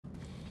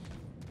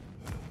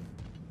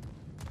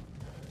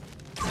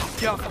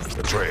Jump.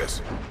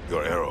 Atreus,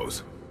 your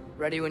arrows.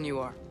 Ready when you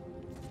are.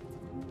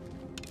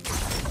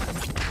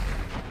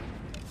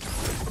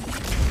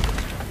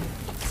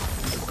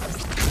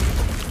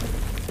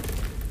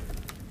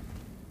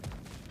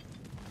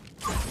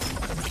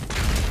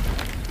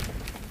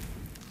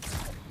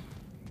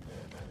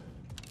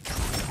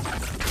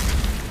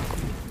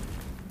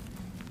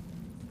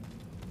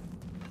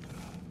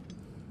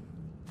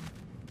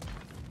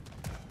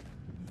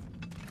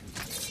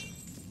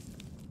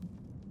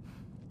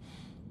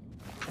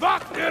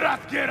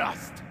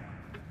 Gerast!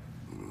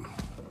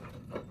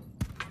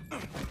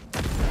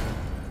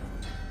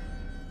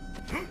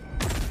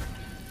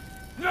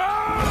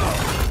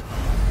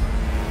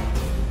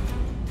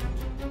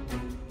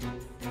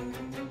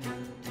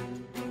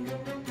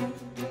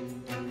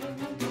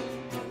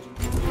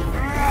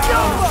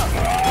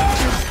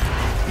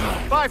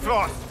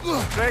 Bifrost!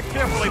 Tread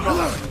carefully,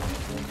 brother!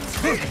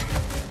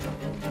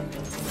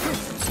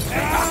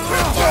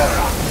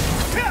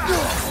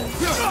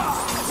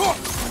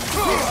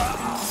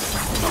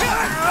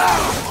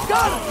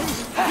 Got him!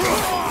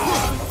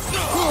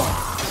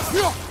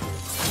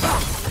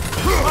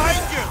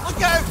 Behind you!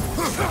 Look out!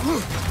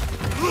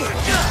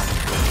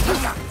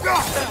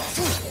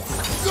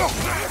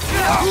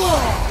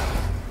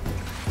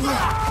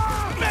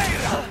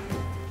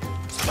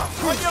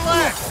 On your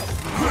left!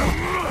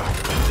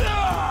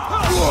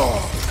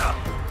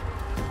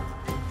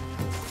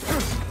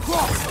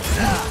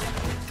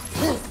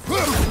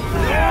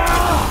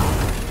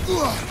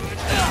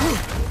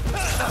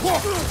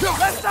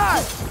 Left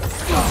side!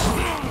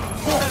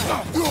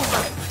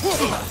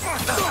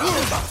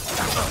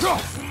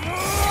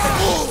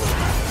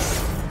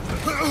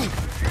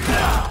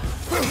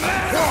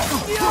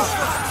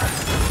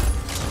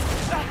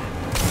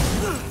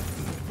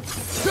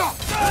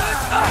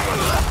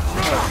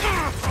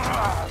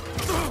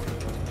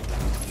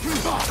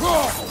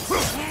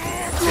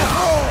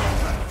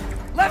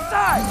 Left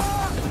side!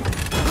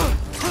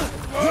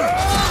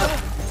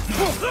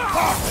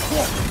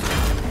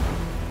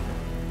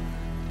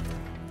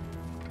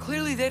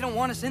 Clearly they don't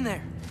want us in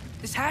there.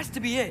 This has to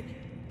be it.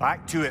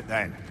 Back to it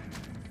then.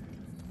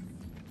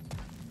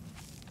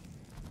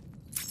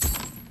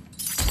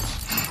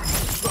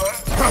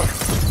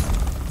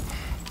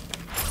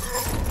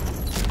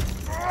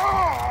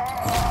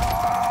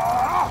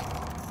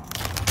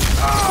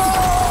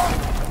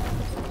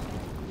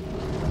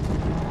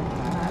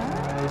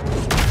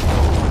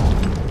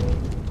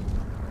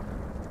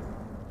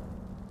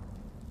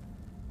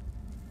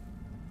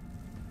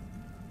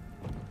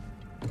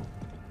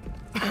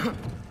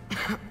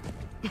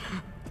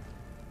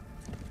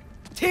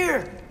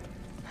 Tyr!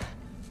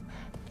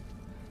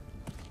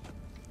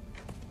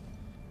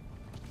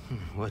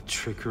 What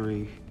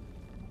trickery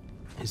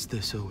is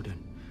this,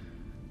 Odin?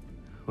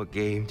 What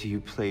game do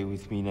you play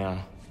with me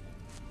now?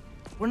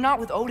 We're not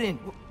with Odin.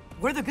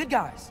 We're the good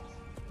guys.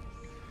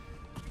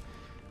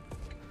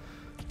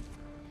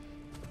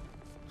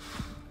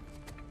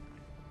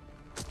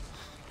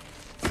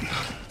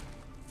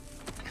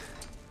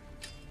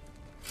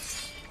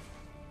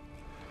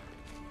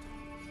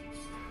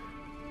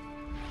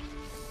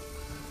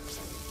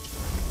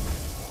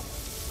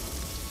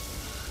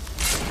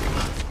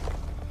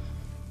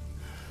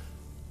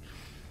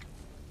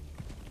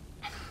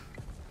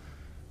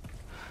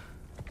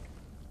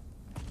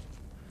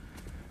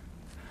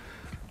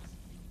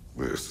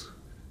 This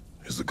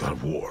is the god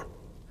of war.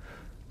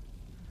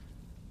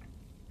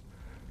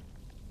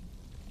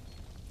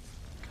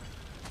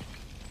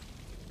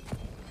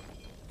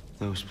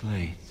 Those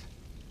blades.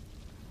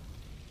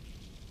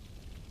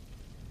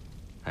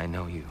 I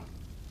know you.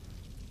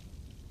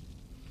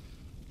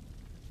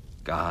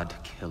 God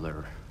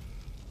Killer.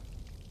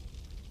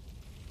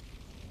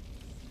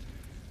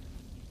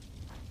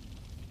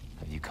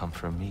 Have you come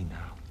for me now?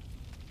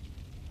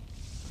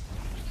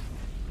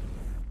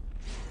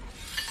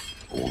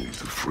 Only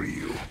to free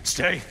you.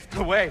 Stay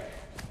away!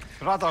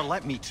 Brother,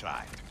 let me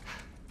try.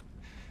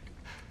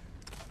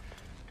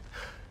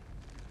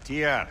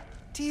 Tyr!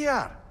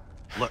 Tyr!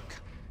 Look,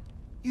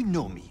 you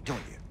know me, don't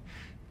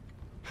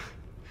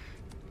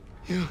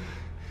you?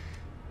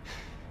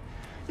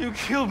 You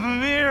killed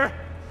Mimir!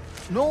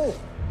 No!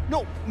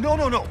 No! No,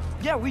 no, no!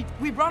 Yeah, we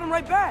brought him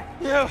right back.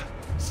 You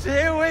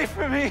stay away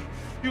from me,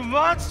 you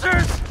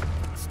monsters!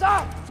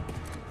 Stop!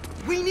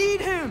 We need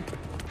him!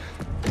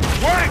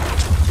 Warning!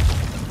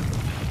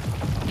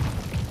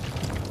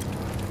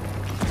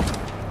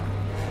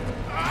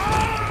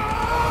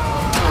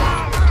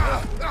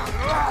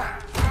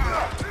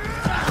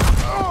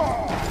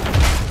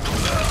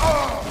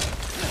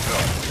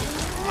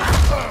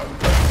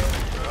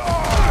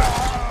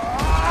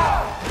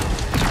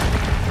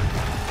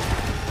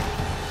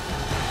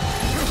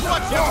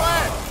 Watch your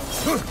legs!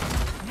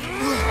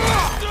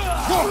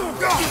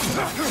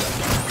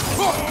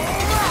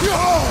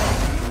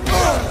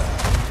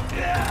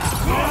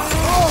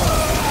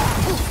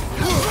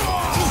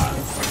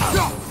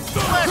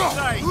 Left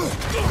side!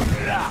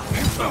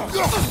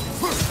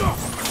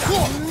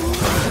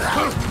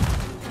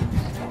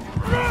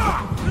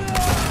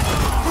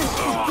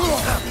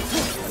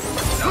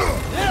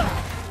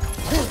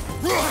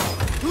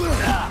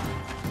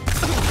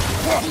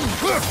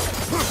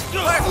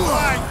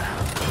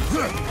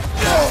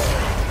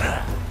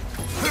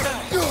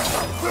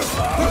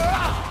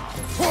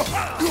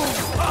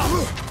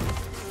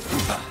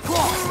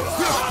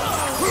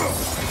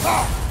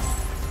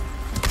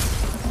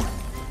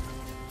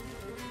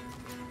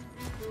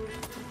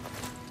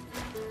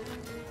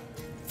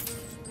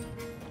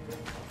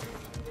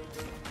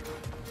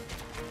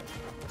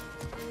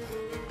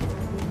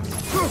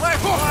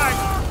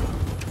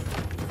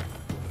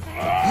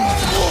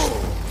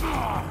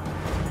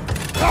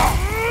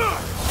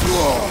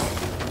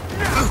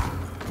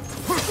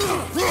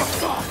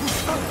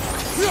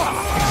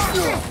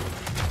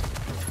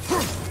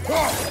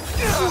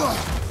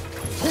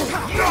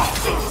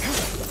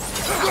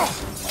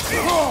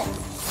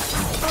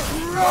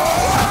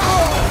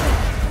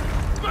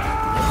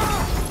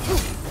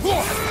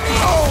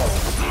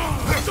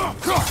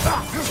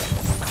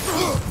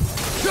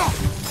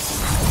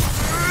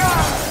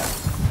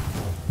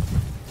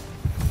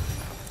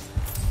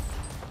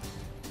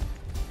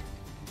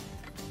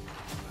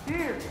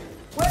 Here,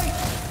 wait!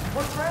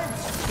 We're friends!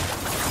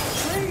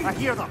 Please! I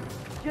hear them.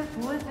 Just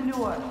listen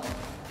to us.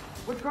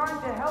 We're trying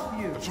to help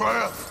you.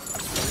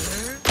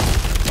 Atreus!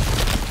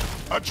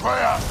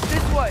 Atreus!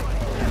 This way!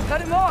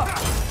 Cut him off!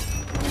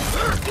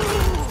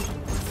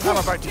 I'm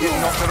about to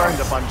get knocked around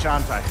a bunch,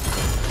 aren't I?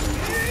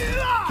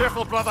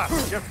 Careful, brother.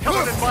 You're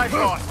covered in my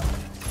blood.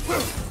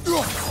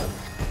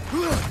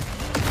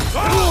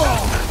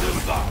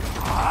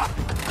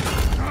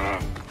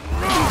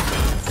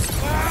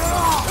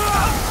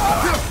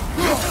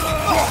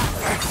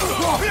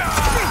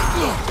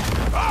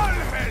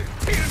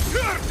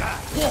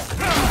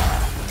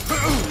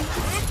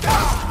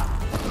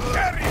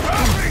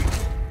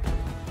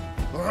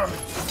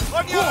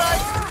 On your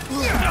right!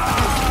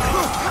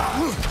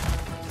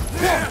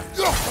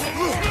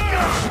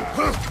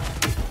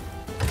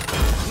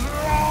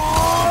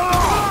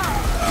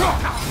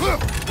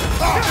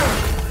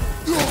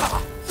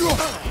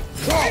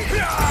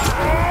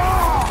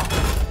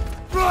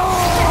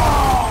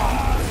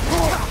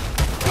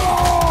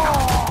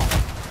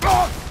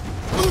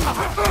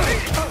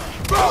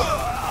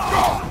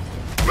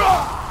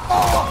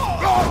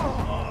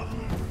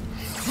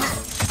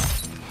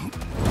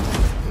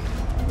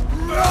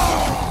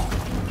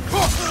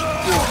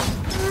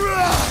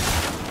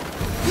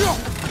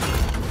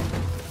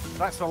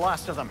 That's the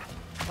last of them.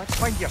 Let's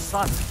find your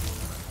son.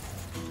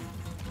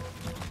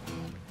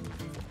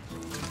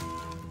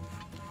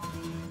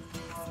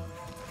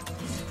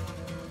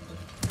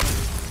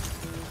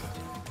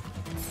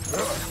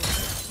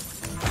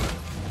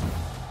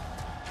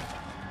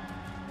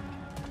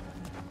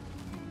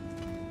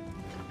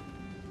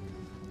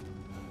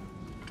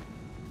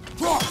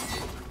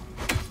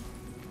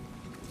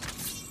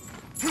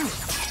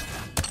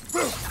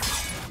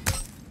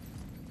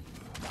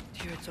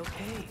 Dear, it's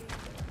okay.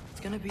 It's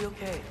gonna be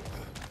okay.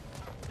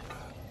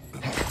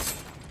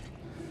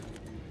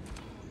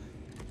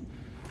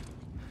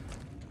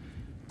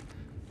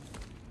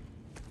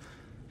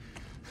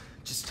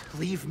 Just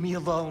leave me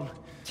alone.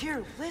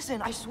 Tyr,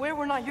 listen, I swear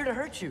we're not here to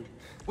hurt you.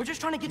 We're just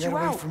trying to get Get you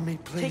away out. from me,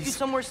 Take you please.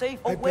 somewhere safe,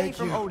 I away beg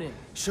from you. Odin.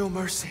 Show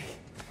mercy.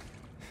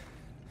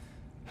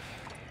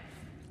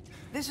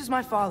 This is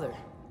my father.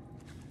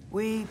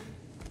 We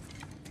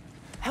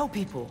help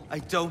people. I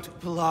don't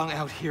belong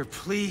out here,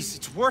 please.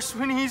 It's worse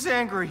when he's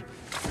angry.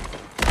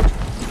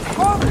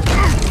 Father!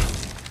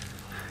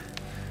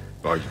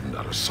 Are you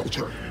not a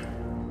soldier?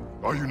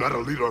 Are you not a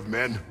leader of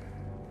men?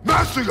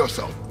 Master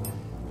yourself!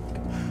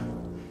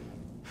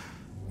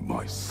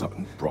 My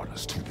son brought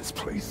us to this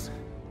place.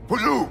 For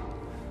you!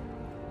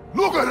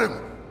 Look at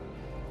him!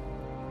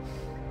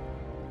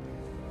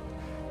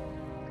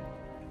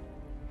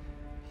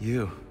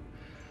 You.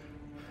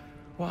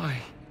 Why?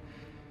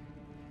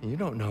 You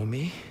don't know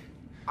me.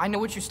 I know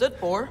what you stood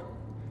for.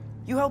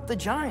 You helped the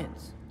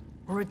Giants.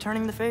 We're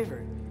returning the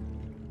favor.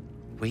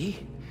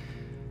 We?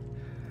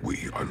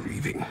 We are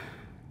leaving.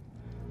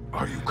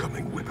 Are you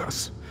coming with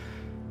us?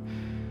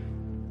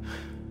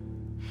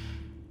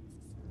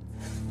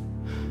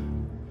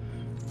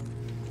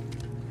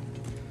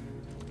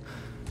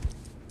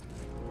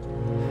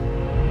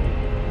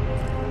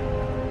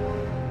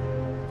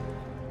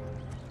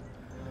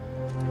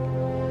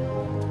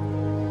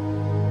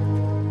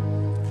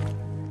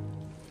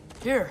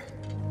 Here.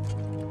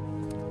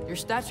 Your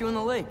statue in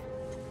the lake.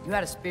 You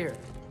had a spear.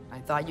 I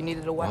thought you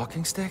needed a weapon.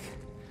 Walking stick?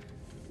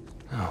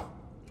 No.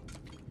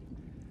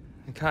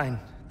 A kind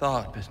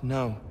thought, but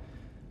no.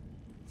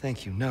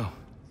 Thank you, no.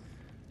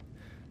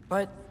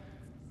 But...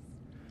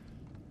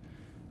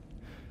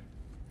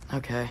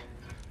 okay.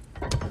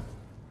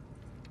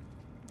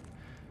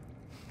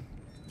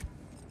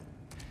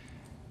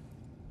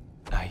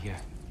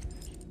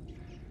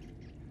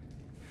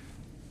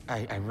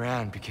 I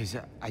ran because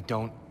I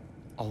don't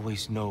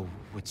always know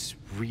what's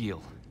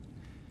real.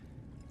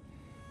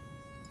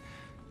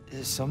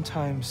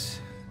 Sometimes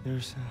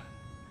there's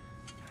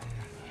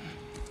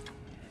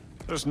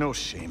There's no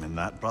shame in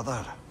that,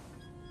 brother.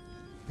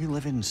 We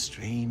live in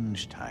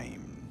strange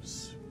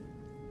times.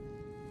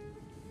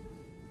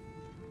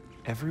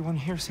 Everyone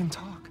hears him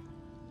talk.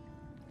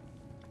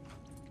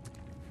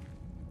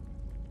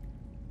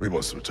 We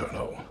must return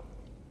home.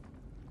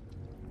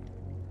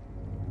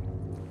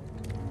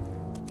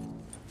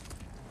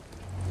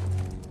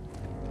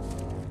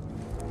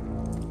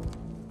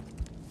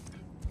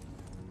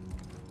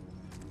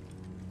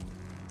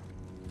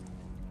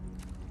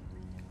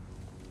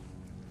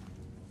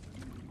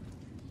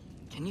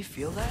 Can you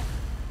feel that?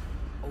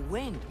 A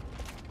wind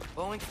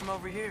blowing from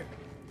over here.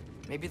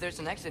 Maybe there's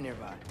an exit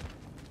nearby.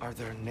 Are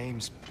there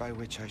names by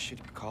which I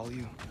should call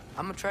you?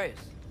 I'm Atreus.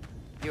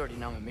 You already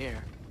know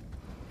Mimir.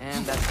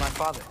 And that's my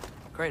father,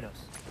 Kratos.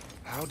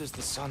 How does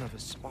the son of a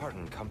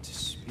Spartan come to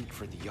speak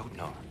for the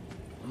Jotnar?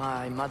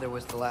 My mother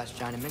was the last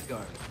giant in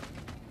Midgard.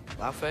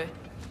 Laufey?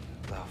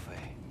 Laufey.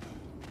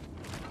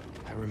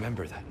 I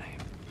remember that name.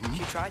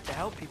 She tried to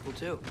help people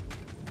too.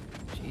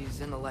 She's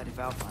in the light of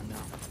Alpha now.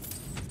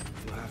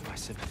 You have my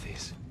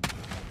sympathies.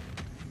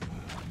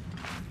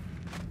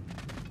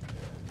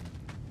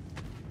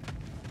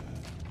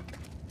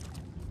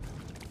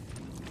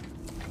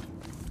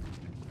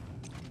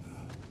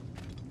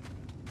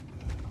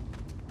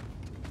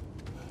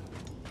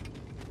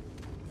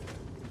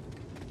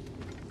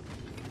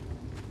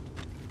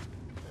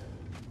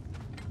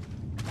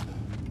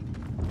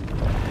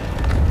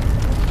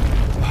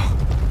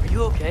 Are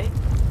you okay?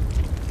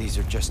 These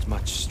are just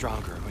much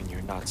stronger when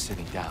you're not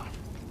sitting down.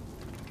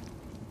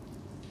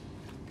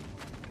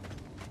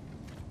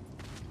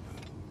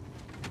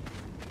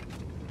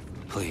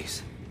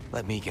 Please,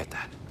 let me get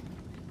that.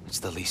 It's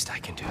the least I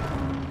can do.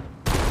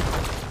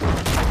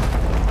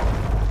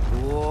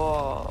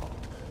 Whoa.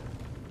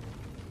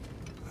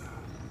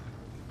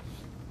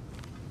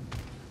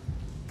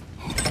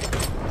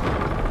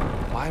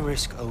 Why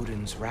risk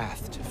Odin's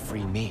wrath to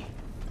free me?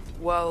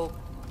 Well,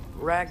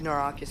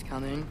 Ragnarok is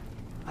coming.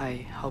 I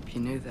hope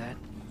you knew that.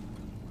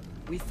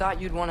 We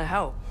thought you'd want to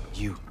help.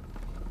 You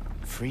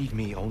freed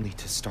me only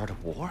to start a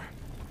war?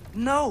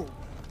 No!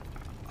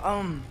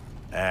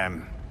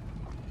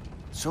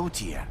 So,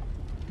 Tyr,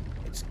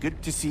 it's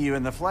good to see you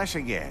in the flesh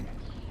again.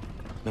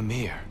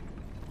 Mimir,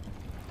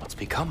 what's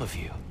become of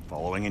you?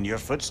 Following in your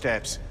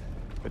footsteps.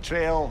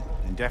 Betrayal,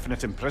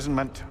 indefinite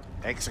imprisonment,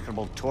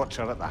 execrable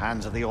torture at the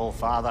hands of the Old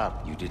Father.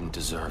 You didn't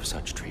deserve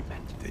such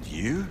treatment. Did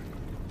you?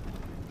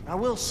 I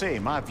will say,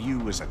 my view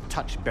was a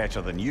touch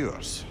better than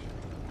yours.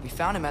 We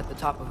found him at the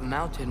top of a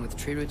mountain with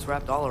tree roots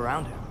wrapped all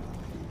around him.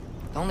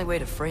 The only way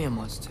to free him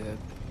was to...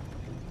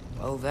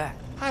 well, that.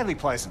 Highly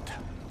pleasant,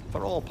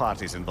 for all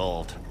parties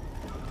involved.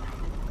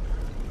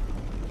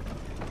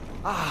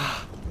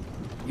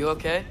 You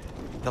okay?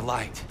 The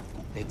light.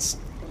 It's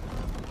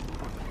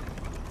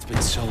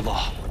been so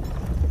long.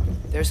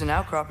 There's an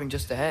outcropping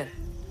just ahead.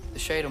 The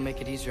shade will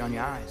make it easier on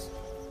your eyes.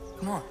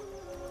 Come on.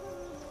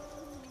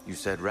 You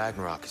said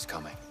Ragnarok is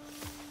coming.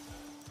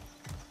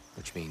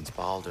 Which means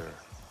Baldur.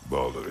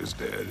 Baldur is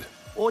dead.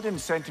 Odin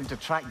sent him to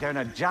track down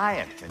a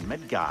giant in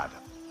Midgard,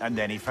 and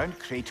then he found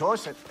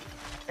Kratos.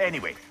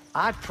 Anyway,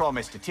 I'd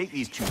promised to take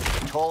these two to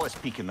the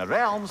tallest peak in the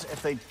realms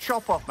if they'd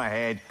chop off my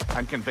head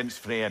and convince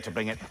Freya to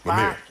bring it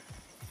Mimir, back.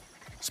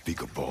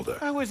 speak of Baldur.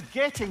 I was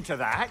getting to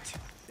that.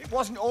 It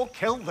wasn't all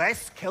kill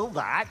this, kill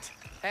that.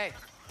 Hey,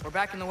 we're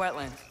back in the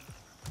wetlands.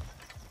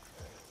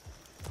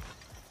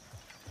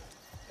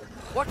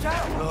 Watch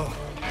out! No.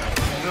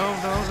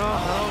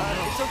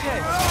 It's okay.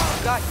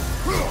 Got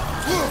you.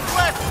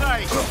 Left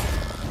side!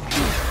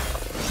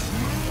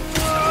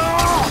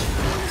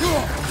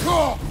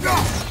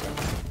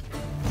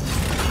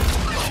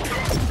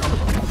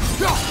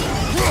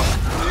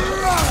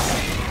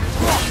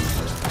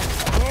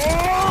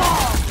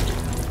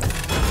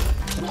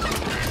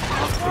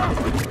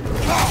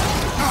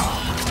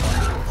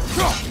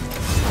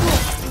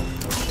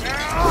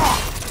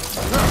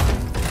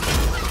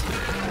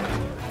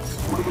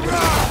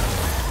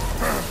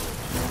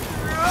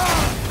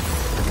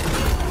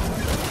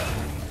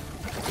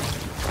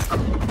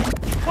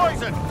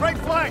 Poison! Right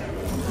flank!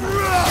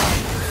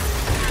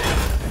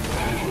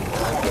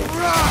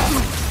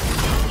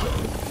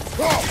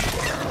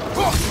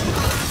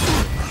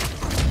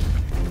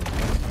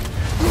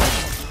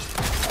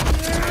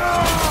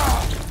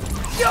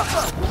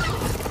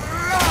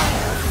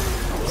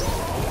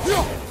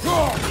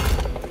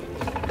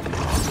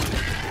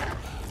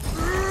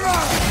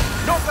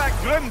 Knock that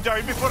grim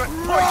down before it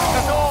poisons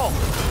us all!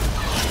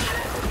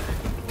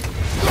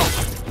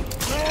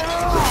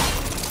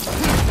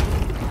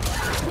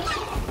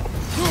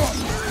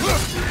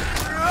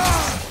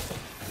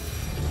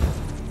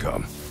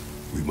 Come.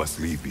 We must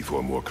leave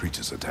before more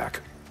creatures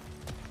attack.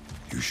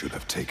 You should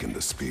have taken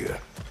the spear.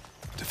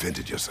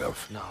 Defended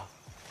yourself. No.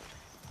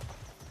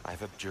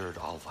 I've abjured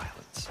all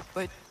violence.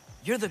 But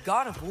you're the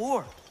god of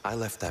war. I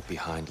left that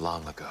behind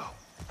long ago.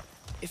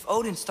 If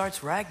Odin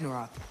starts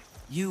Ragnarok,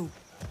 you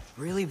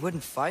really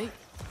wouldn't fight?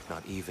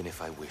 Not even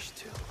if I wished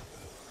to.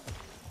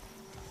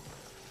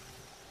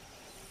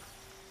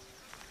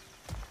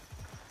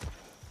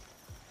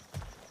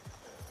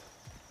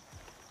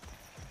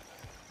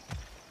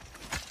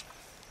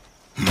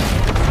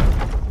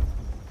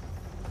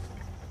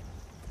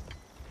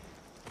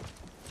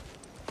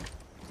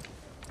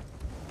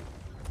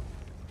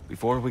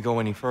 Before we go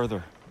any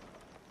further,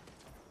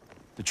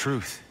 the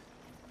truth.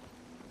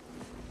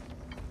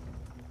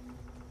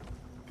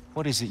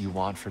 What is it you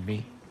want from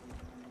me?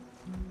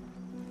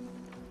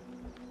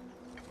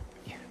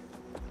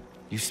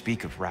 You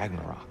speak of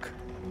Ragnarok.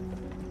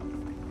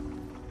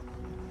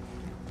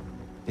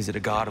 Is it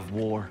a god of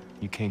war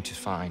you came to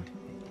find?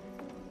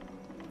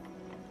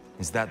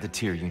 Is that the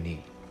Tyr you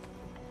need?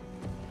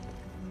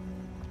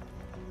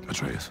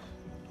 Atreus.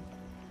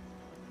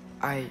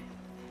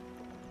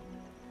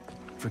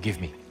 Forgive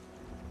me.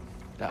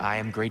 I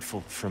am grateful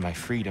for my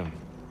freedom.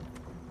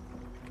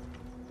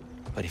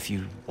 But if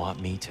you want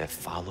me to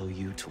follow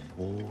you to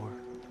war,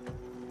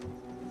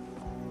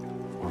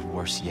 or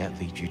worse yet,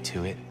 lead you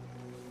to it,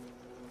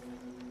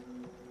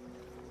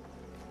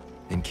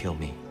 then kill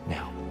me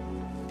now.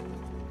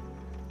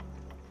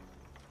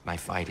 My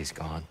fight is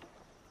gone.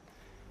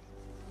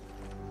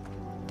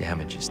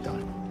 Damage is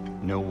done.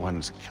 No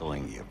one's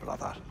killing you,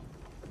 brother.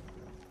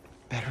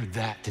 Better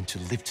that than to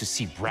live to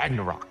see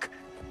Ragnarok.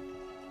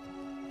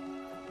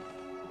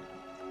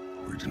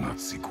 We do not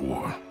seek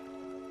war.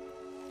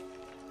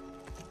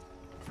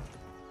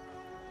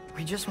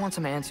 We just want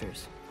some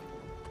answers.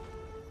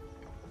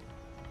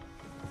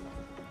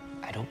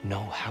 I don't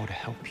know how to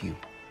help you.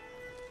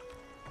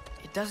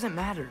 It doesn't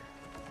matter.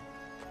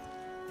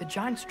 The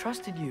Giants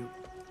trusted you.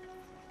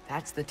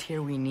 That's the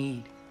Tyr we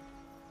need.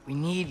 We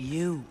need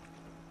you.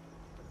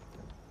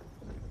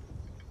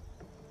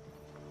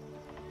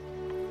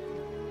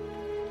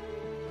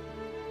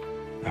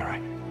 All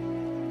right.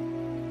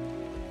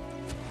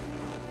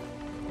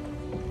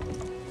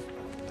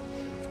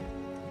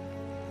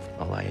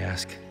 All I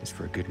ask is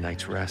for a good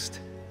night's rest.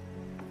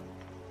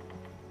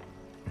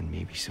 And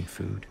maybe some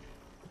food.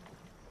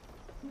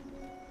 I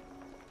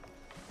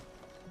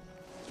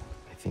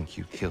think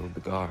you killed the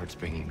guards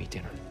bringing me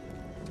dinner.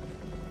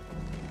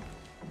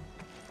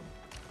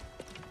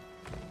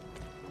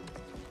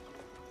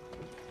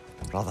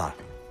 Brother,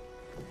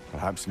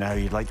 perhaps now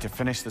you'd like to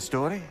finish the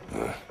story?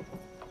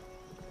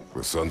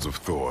 The sons of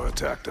Thor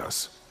attacked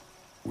us.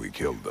 We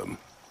killed them.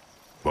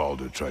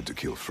 Baldur tried to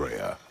kill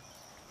Freya.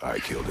 I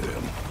killed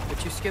him.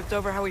 But you skipped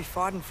over how we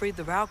fought and freed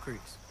the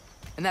Valkyries.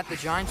 And that the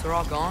Giants are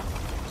all gone.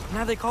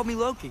 Now they called me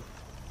Loki.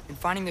 And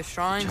finding the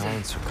shrines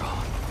Giants are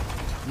gone.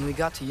 When we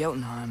got to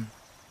Jotunheim,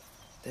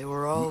 they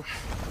were all...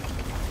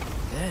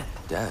 dead.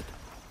 Dead?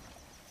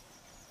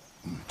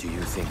 Do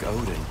you think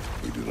Odin...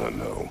 We do not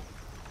know.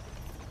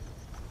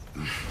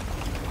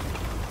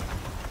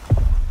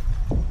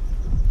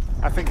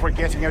 I think we're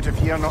getting out of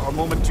here not a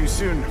moment too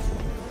soon.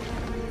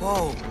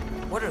 Whoa,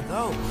 what are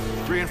those?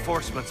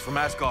 Reinforcements from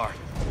Asgard.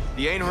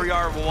 The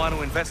Einherjar will want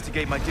to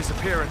investigate my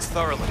disappearance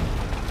thoroughly.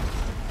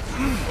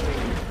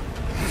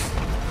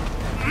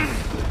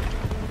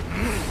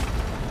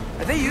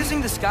 Are they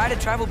using the sky to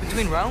travel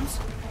between realms?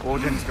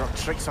 Odin's got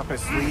tricks up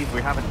his sleeve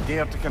we haven't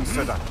dared to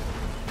consider.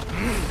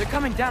 They're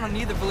coming down on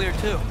either Valir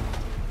too.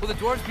 Will the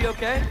dwarves be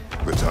okay?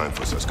 The time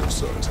for such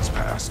concerns has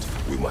passed.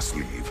 We must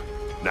leave.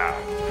 Now.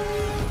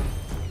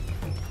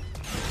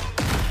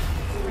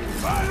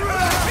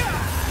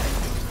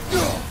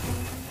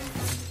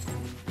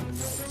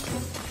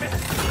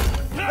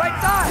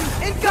 Right side!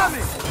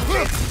 Incoming!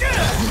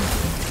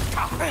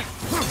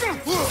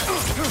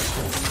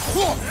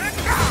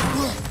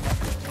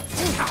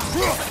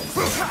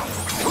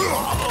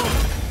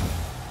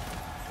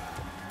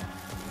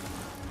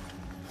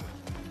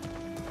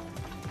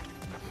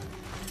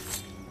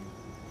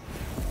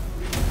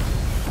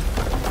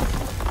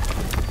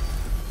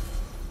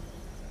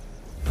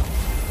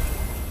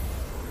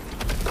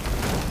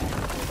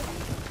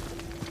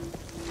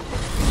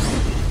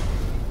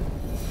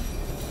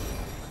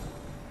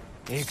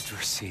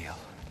 Yggdrasil.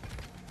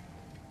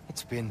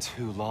 It's been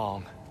too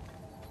long.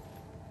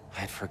 I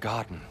had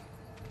forgotten.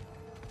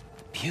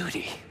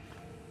 Beauty.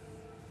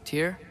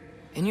 Tyr,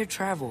 in your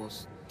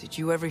travels, did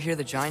you ever hear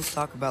the Giants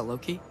talk about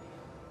Loki?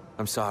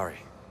 I'm sorry.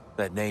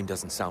 That name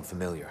doesn't sound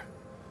familiar.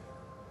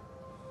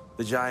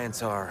 The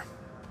Giants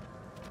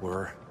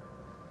were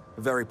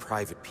very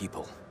private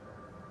people.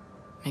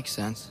 Makes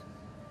sense.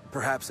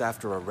 Perhaps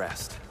after a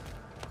rest.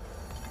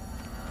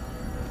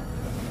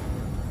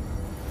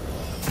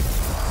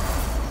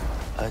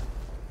 A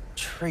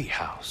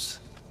treehouse.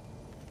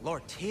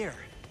 Lord Tyr,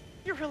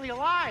 you're really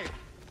alive.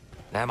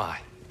 Am I?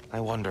 I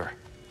wonder.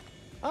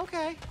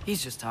 Okay.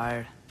 He's just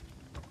tired.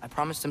 I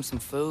promised him some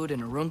food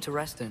and a room to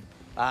rest in.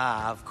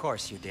 Ah, of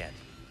course you did.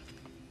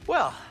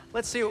 Well,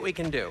 let's see what we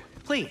can do.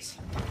 Please,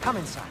 come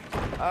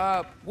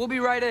inside. We'll be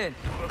right in.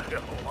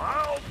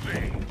 I'll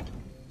be.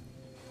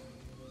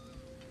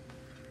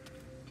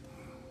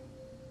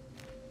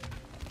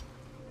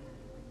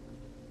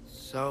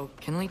 So,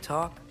 can we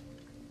talk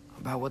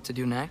about what to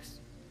do next?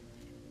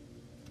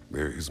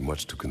 There is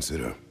much to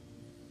consider.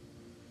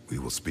 We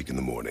will speak in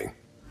the morning.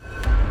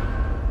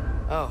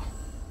 Oh,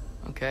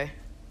 okay.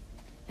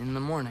 In the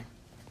morning.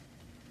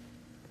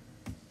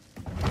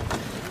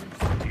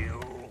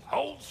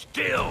 Hold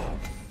still!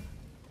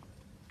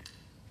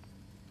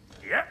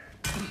 Yep.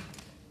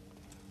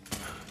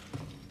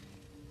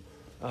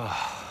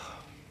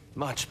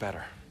 Much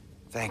better.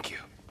 Thank you.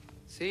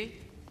 See?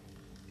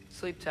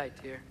 Sleep tight,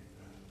 Tyr.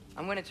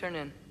 I'm gonna turn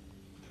in.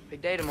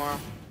 Big day tomorrow.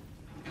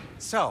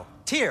 So,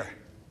 Tyr.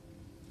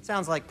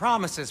 Sounds like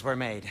promises were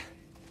made.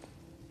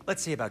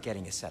 Let's see about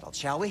getting you settled,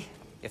 shall we?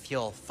 If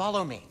you'll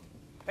follow me.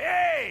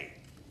 Hey!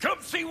 Come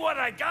see what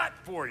I got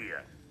for you!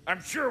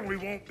 I'm sure we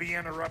won't be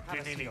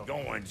interrupting any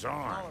goings-on.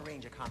 I'll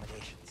arrange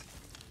accommodations.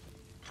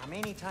 I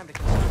may need time to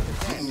construct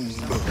a den for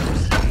some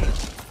of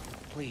those.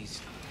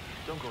 Please,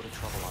 don't go to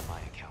trouble on my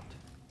account.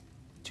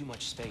 Too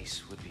much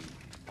space would be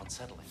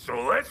unsettling.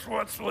 So that's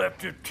what's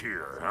left of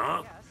Tyr,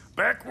 huh?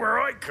 Back where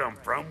I come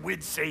from,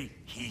 we'd say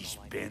he's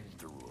been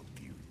through a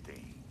few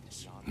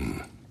things.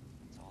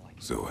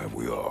 So have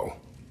we all.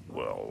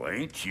 Well,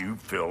 ain't you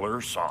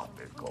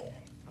philosophical?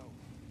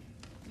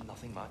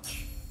 Nothing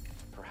much.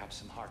 Perhaps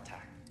some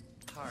hardtack.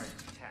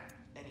 Hardtack.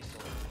 Any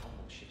sort of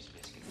humble ship's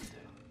biscuit will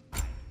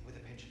do. With a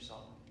pinch of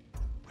salt.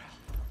 Well,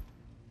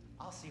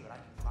 I'll see what I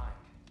can find.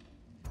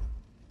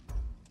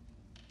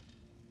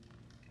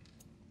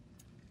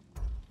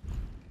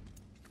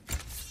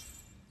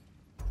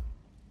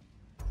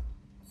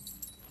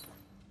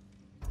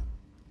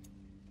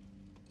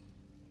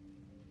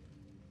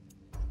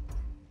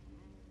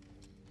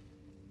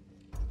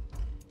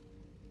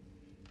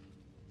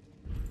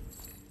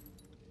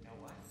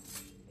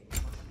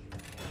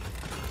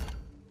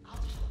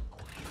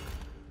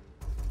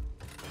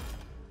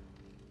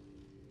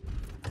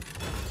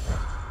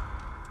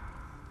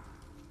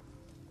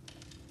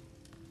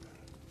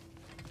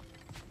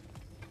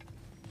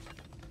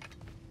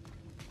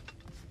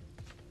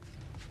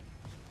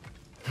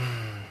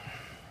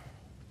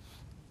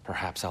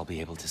 Perhaps I'll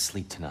be able to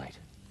sleep tonight.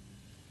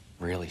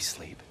 Really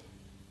sleep.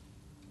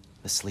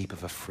 The sleep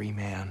of a free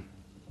man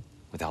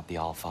without the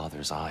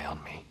Allfather's eye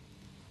on me.